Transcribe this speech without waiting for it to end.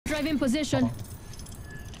drive in position.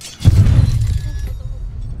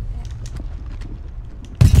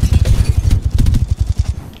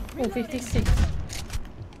 Oh, 56.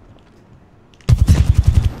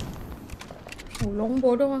 Oh,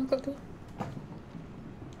 longbow doang kat tu.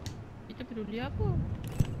 Kita peduli apa?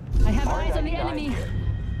 I have eyes on the enemy.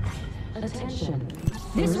 Attention.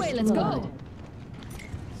 This way, let's go.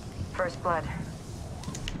 First blood.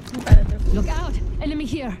 Nampak dah tu. Look out, enemy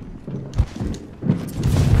here.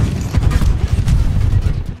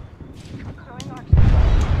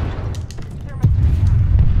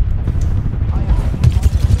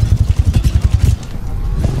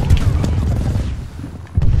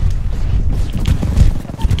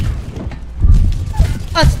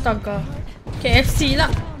 Astaga. KFC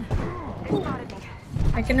lah.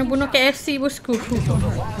 I kena bunuh KFC bosku.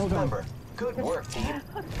 Good work, team.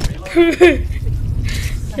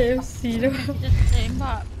 KFC tu. Kita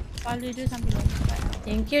tembak kepala dia sambil lompat.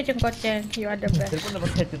 Thank you Cengkoceng. You are the best. Saya pun dapat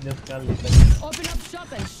headset dia sekali. Open up shop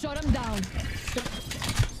and shut them down.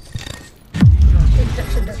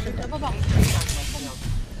 Sedap. Apa bang?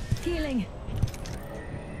 Healing.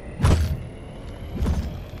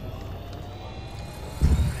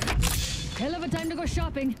 Hell of a time to go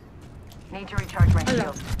shopping. Need to recharge my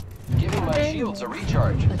shield. Giving my shields a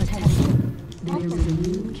recharge. Attention. There is a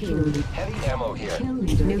new kill leader. Heavy ammo here.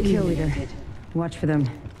 New kill leader. Watch for them.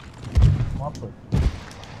 Apa?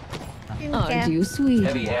 Aren't you sweet?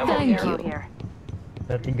 Heavy ammo Thank here. you. Here.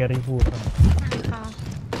 Dah 3,000.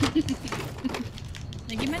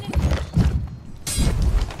 Lagi mana?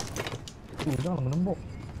 Jangan menembok.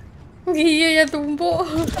 Dia yang tumbuk.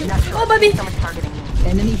 Oh, babi. Someone's targeting me.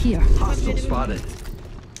 Enemy here. Hostile spotted.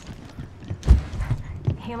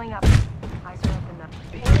 Healing up. Eyes are open up.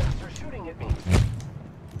 The enemies are shooting at me.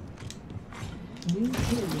 New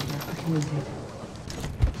kill leader appointed.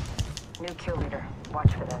 New kill leader.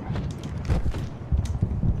 Watch for them.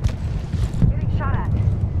 Getting shot at.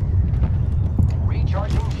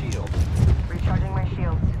 Recharging shield. Recharging my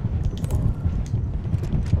shields.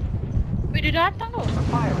 Weh, dia datang tu.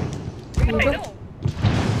 Firing. Crack tu.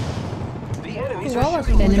 The enemies Wow, are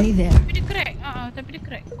shooting. Enemy there. Tapi dia crack. Tapi dia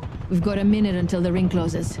crack. We've got a minute until the ring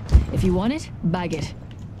closes. If you want it, bag it.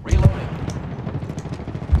 Reloading.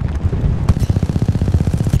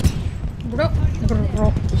 Bro.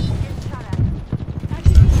 Bro.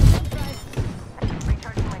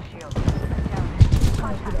 Recharging my shield. Down.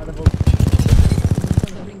 Until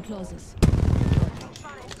the ring closes.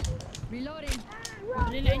 Reloading.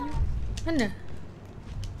 Boleh lain you. Mana?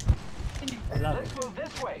 Let's move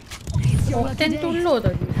this way. Oh, 10 to low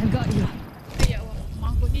tadi. I got you. Ya Allah.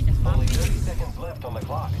 Mangkuk ni dah Only habis. 30 seconds left on the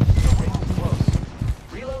clock. The ring is close.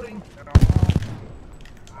 Reloading.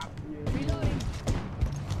 Reloading.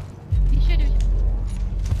 T-shirt dia.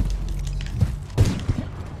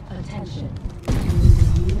 Attention.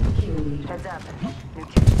 Heads up. New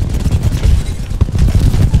kill.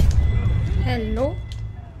 Hello.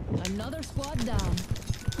 Another squad down.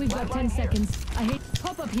 We've got 10 seconds. I hate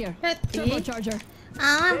pop up here. Hati. Turbocharger.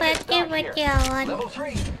 Ah, baca. Level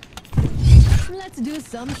 3. Let's do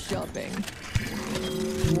some shopping.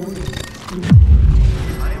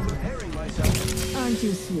 I am repairing myself. Aren't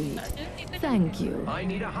you sweet? Thank you. I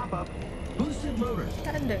need a hop up. Boosted loader.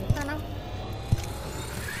 Tak ada. Tak nak.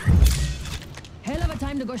 Hell of a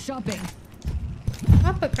time to go shopping.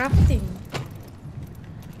 Apa crafting?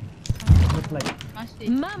 Just like Masih.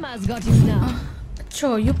 Mama's got you now.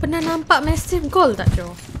 Cho, you pernah nampak massive goal tak,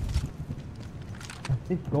 Cho?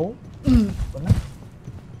 massive goal. Pernah?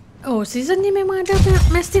 Oh, season ni memang ada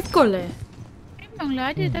massive goal eh?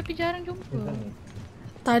 Memanglah ada tapi jarang jumpa. Season ni.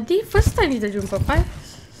 Tadi first time kita jumpa, Pai.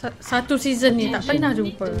 Satu season ni tak pernah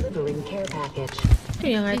jumpa. Delivering care package.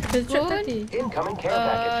 Tu yang I terkejut tadi. Incoming care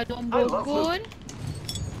package. I Longbow love pun. loot.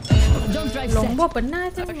 Don't drive set. Longbow pernah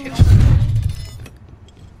tu.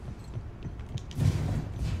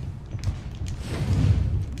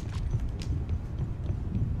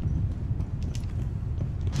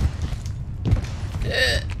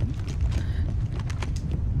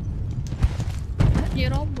 Dia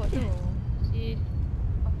robot tu. Si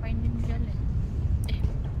Pathfinder ni jalan.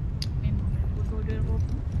 Memang bodoh dia robot.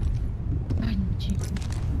 Anjing.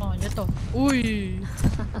 Jatuh. Ui.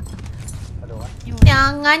 Ada what?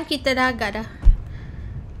 Jangan, kita dah agak dah.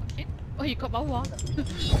 Oh, kat bawah.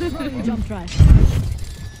 Jump drive.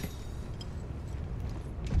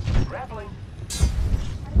 Grappling.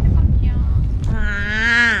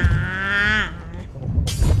 Ah.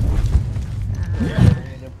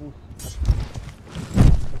 Dia push.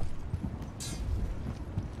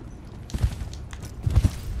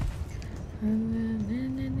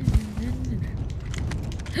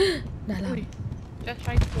 Dalam. Just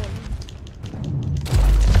try to go.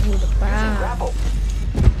 Depan. Grapple.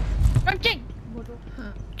 Lonceng. Bodoh.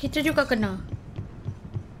 Kita juga kena.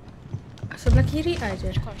 Sebelah kiri aja.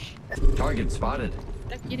 Gosh. Target spotted.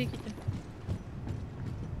 Dah kira kita.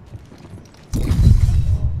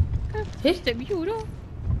 Step view dah.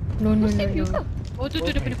 No, no, no, Step view no. ke? Oh, tu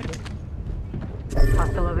depan.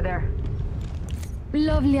 Hostile over there.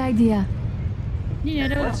 Lovely idea. Ni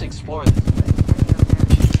ada orang. Let's explore this.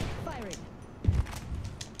 Firing.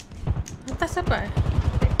 Atas apa?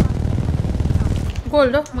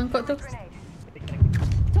 Gold dah, mangkuk tu.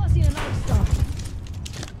 Tossing an arc star.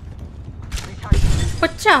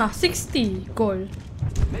 Pecah, 60 gold.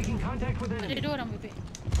 Making contact with Ada enemy. dua orang bebek.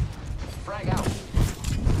 Frag out.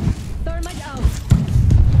 Thermite out.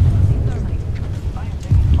 Tossing thermite. I am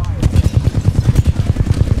taking fire.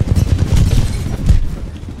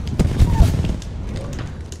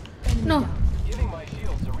 Enemy No. down. Giving my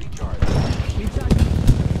shields a recharge. Recharging.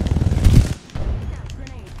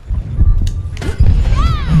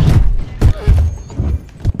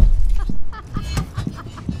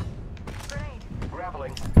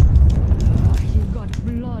 Grappling. You've got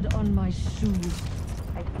blood on my shoes.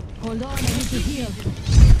 Hold on, I need to heal.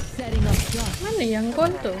 Setting up shot. Mana yang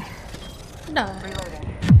gold tu? Dah.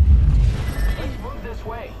 Let's move this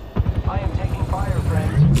way. I am taking fire,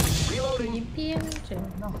 friends. Reloading. PM je.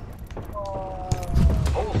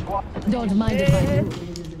 Whole squad. Don't mind if I do.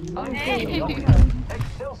 I'm taking over.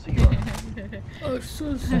 Excelsior. Oh,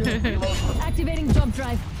 susah. Activating jump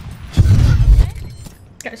drive.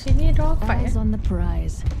 Kat sini ada apa Eyes ya? on the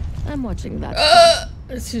prize. I'm watching that.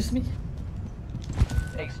 Excuse me.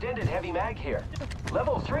 Extended heavy mag here.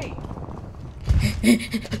 Level 3.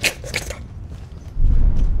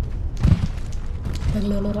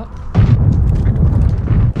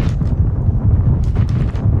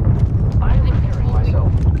 I'm repairing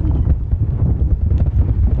myself.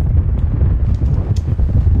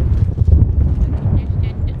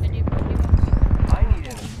 I need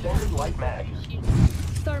an extended light mag.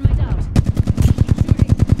 Thermite out.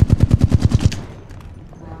 Shooting.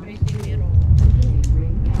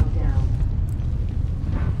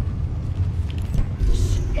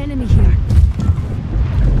 Enemy here.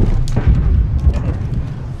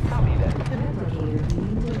 Copy that.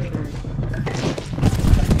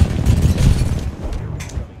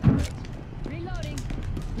 Reloading.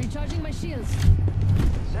 Recharging my shields.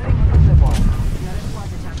 Setting up a zip line. Another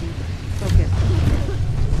squad's attacking. Focus.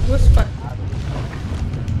 Good spot.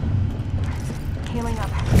 Healing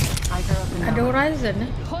up. Eyes are open Ada now. horizon eh?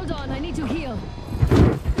 Hold on, I need to heal.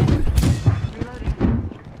 Reloading.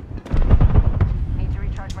 Need to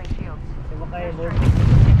recharge my shields. Coba kaya bos.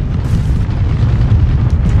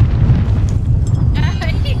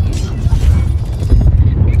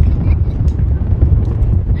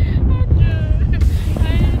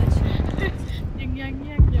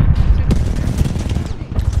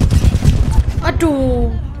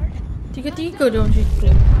 Aduh. Tiga-tiga dia orang situ.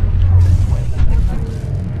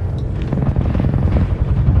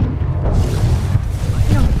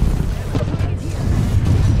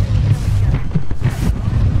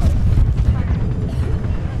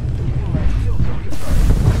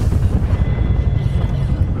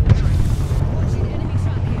 Watching enemy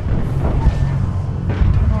trap here.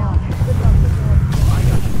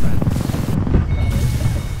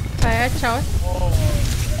 Saya caw.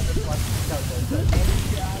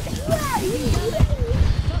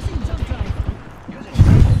 Tossing jump drive. Using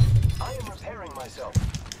grapple. I am repairing myself.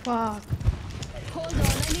 Wah. Hold on,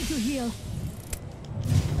 I need to heal.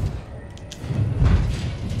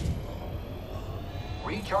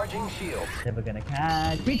 Recharging shield. Never gonna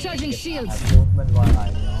catch. Recharging shields. Movement while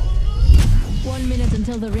I know. 1 minute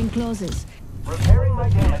until the ring closes. Repairing my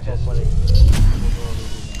damages.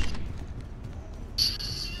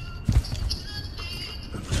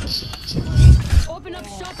 Open up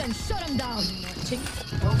shop and shut them down.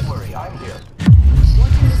 Don't worry, I'm here.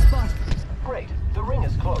 Watching the spot. Great. The ring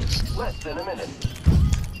is close. Less than a minute.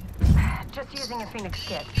 Just using a Phoenix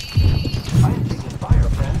kit. I am taking fire,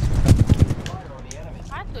 friends. Fire on the enemy.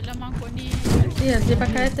 Patutlah mangkuk ni. Ya, dia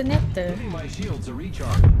pakai alternator. Giving my shields a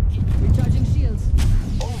recharge. Recharging shields.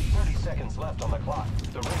 Only 30 seconds left on the clock.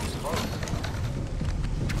 The ring is close.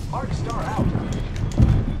 Arc star out.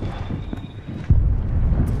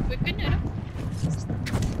 Wait, kena dah.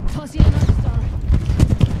 Tossing an arc star.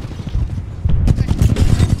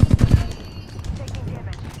 Taking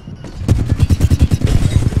damage.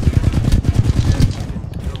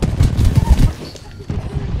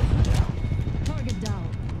 Target down.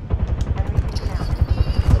 Enemy taken out.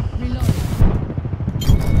 Reloading.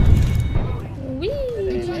 Wee.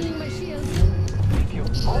 Recharging my shields. Thank you.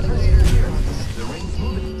 Alternator here. The ring's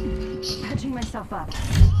moving. Patching myself up.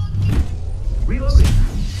 Reloading.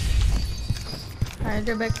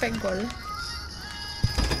 Ada backpack gold.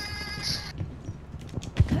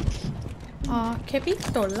 Kayak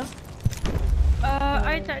pistol lah.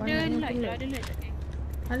 I tak ada light lah. Ada light tak ada?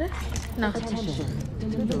 Ada? Nah.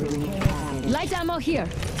 Light ammo here.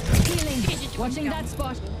 Healing. Watching that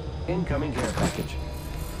spot. Incoming care package.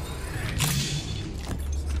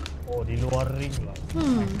 Oh, di luar ring lah.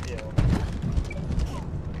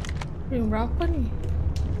 Ring berapa ni?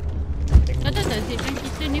 Tak zipline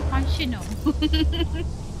kita ni function tau.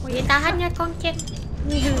 Boleh tahan ya kongkek.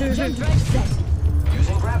 Jump drive set.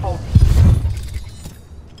 Using grapple.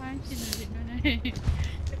 Function tau zipline.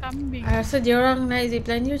 Kambing. Rasa dia orang naik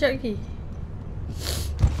zipline ni sekejap lagi.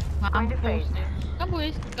 Mampus dia. Kan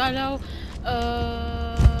boleh kalau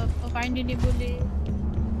finder dia boleh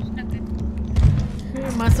musnahkan.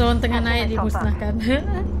 Masa orang tengah naik dia musnahkan.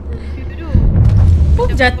 Duduk. Pup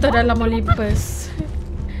jatuh dalam Olympus.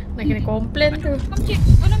 Nak kena komplain tu. Cik,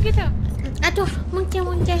 tolong kita. Aduh, muncang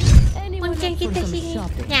Anyone up for kita some sini.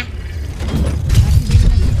 shopping? Ya.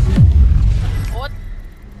 Ot.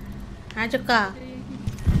 Juga.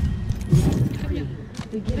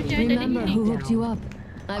 Remember who hooked you up.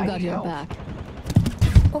 I've got your back.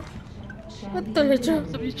 Betul je.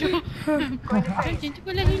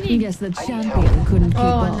 Cuba lagi ni. Guess the champion couldn't keep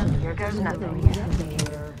Oh, up. no. Here goes nothing.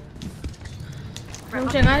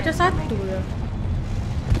 Muncang ada satu je.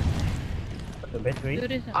 The battery.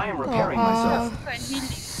 I am repairing myself. Bukan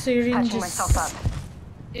healing. Patching myself Syringes. up.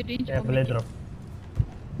 Dia range Saya boleh drop.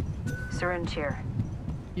 Syringe here.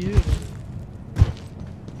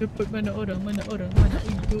 Dapat mana orang, mana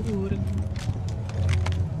itu orang.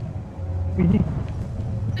 Ini.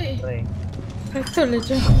 Eh, Ring. Betul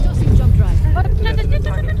je. Tossing jump drive. Target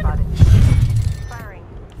spotted. Firing.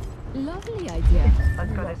 Lovely idea.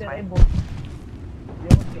 Let's go this way.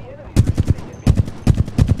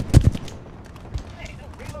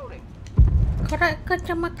 Reloading. Korek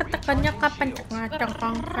kecama ketekannya kapan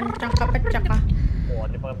kencang kapan cakap. Oh,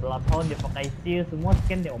 dia pakai bloodhound, dia pakai seal, semua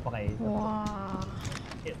scan dia orang pakai. Wah.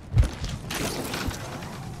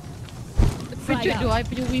 Kejut tu, I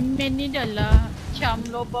punya women ni dah lah macam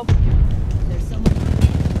lobang. There's someone.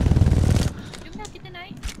 Jomlah kita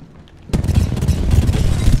naik.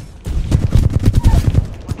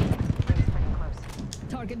 Pretty close.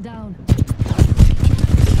 Target down.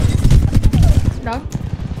 Down.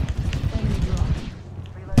 Enemy drop.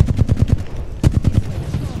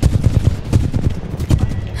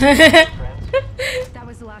 That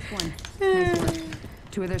was the last one. Nice work.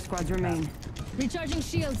 2 other squads remain. Recharging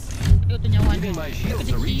shields. Dia tu nyawa Giving dia. my shields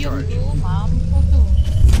Kena a cium recharge. tu, mampus tu.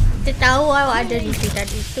 Kita tahu awak ada di situ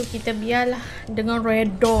tadi tu, kita biarlah dengan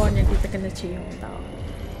redonnya kita kena cium tau.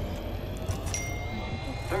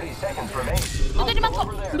 30 seconds remain. Oh, tadi masuk.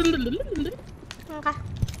 Over there. Angkat.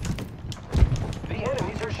 The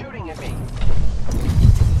enemies are shooting at me.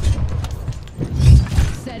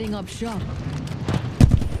 Setting up shop.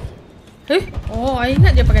 Oh, I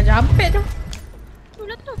ingat dia pakai jump pad tu.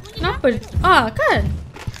 Itulah tu bunyi. Kenapa? Kan?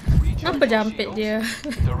 Kenapa Recharging jump pad shields. dia?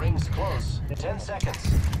 The ring's close. 10 seconds.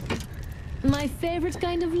 My favorite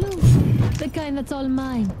kind of loot. The kind that's all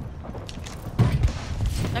mine.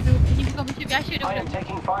 Tapi bunyi bukan bunyi biasa dia I am budak.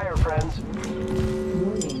 taking fire, friends.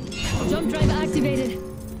 Jump drive activated.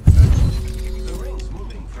 The ring's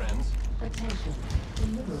moving, friends. Attention.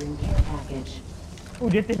 Delivering care package. Oh,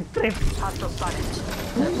 dia trip. Hostile spotted.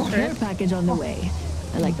 Care package on the way.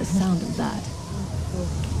 I like the sound of that.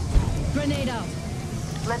 Grenade out.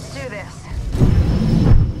 Let's do this.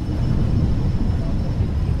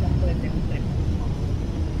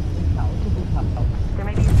 There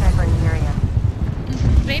may be a sniper in the area.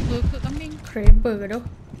 Rainbow ke kambing. Kraber ke tu?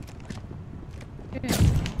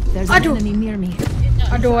 There's Aduh. an enemy near me.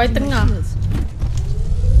 Aduh, I Recharging my tengah. shields.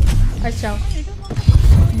 Kacau.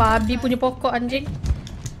 Babi punya pokok anjing.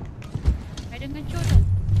 Ada ngancur tu.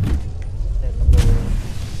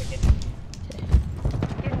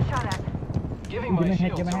 Getting shot at. Giving my Give me a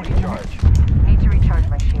head, shields give me a a head, give me a recharge. Need to recharge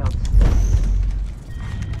my shields.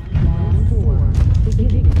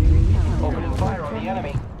 Opening fire on the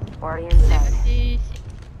enemy. Already Saya inside. masih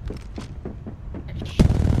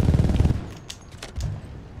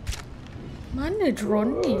Mana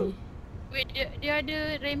drone ni? wait, dia ada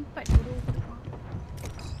rempat dulu.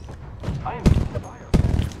 I am taking fire.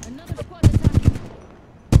 Another squad attacking.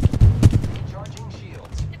 Charging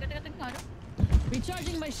shields. Dekat tengah-tengah tu.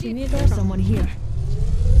 Recharging my Sini shield. dah There's someone here.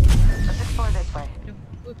 Let's explore this way. Aduh,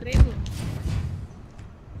 kereta.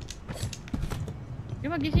 Dia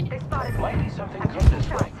bagi sini. They spotted me. Might be something I'm good taking this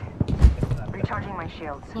way. shots. Recharging my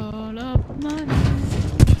shields. Balap mana?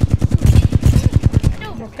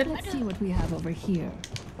 Aduh. Broken. Let's see what we have over here.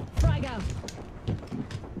 Frag out.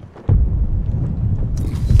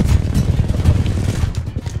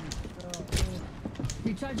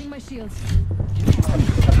 Recharging my shields.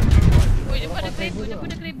 Oh, dia pun ada creeper, dia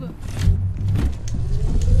pun ada creeper.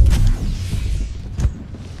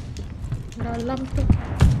 Dalam tu.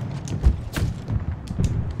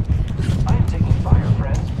 I am taking fire,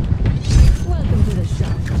 friends. Welcome to the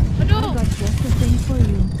shop. Aduh. I've got just the thing for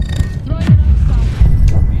you. Throw it outside.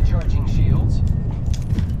 Recharging shields.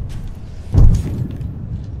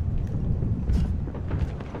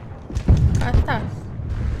 Ke atas.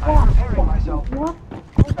 I'm preparing myself.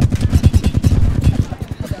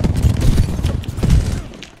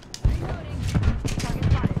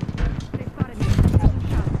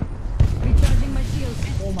 Recharging my shields.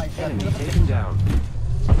 Oh my god. Enemy taken down.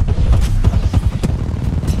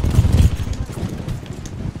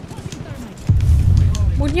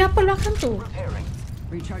 Bunyi apa belakang tu? Repairing.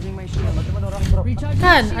 Recharging my shield. Bagaimana orang drop? Recharging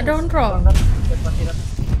Kan, my ada shields. orang drop. Pasti dah.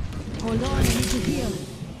 Hold on, I need to heal.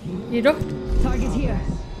 Ya doh. Target here.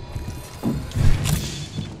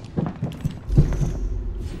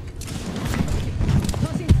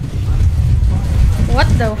 Tossing. What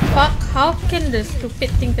the fuck? How can the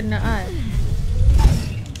stupid thing kena I?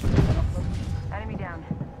 Enemy down.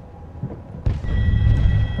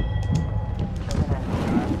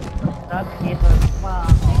 Sakit semua.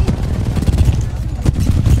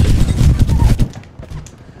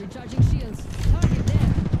 Recharging shields. Target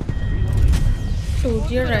there. Tu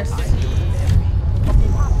dia rest.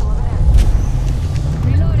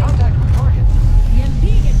 Reloading. Contact with target. EMP,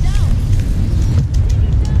 get down.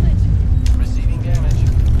 Taking damage. Receiving damage.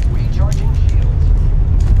 Recharging shields.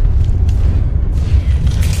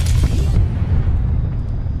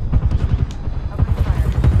 Opening fire.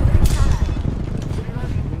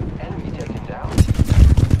 Enemy taken down.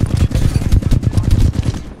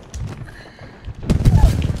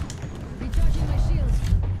 Recharging my shields.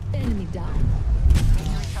 Enemy down.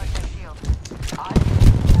 Recharge my shield.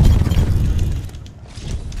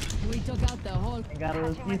 We took out the whole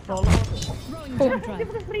Garul si solo. throwing jump drive.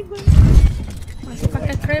 Masih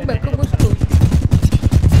pakai crabber ke boost tu?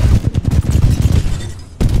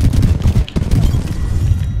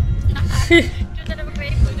 Dia tak ada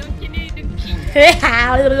creeper, dia mungkin dia dengki.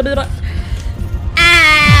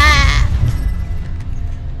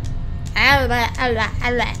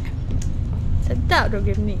 Sedap tu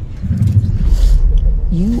game ni.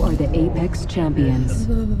 You are the Apex champions.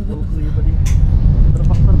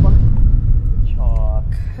 Terbang. Shot.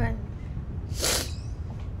 Kan.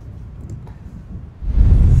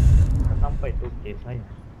 Tak sampai 2K saya.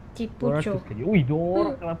 Tipu 200 Joe. kali. Ui, 2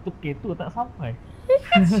 orang kalau 2K tu tak sampai.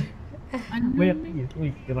 Banyak lagi.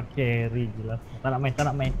 Ui, kira carry jelas. Tak nak main.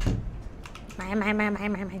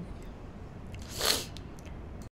 Main.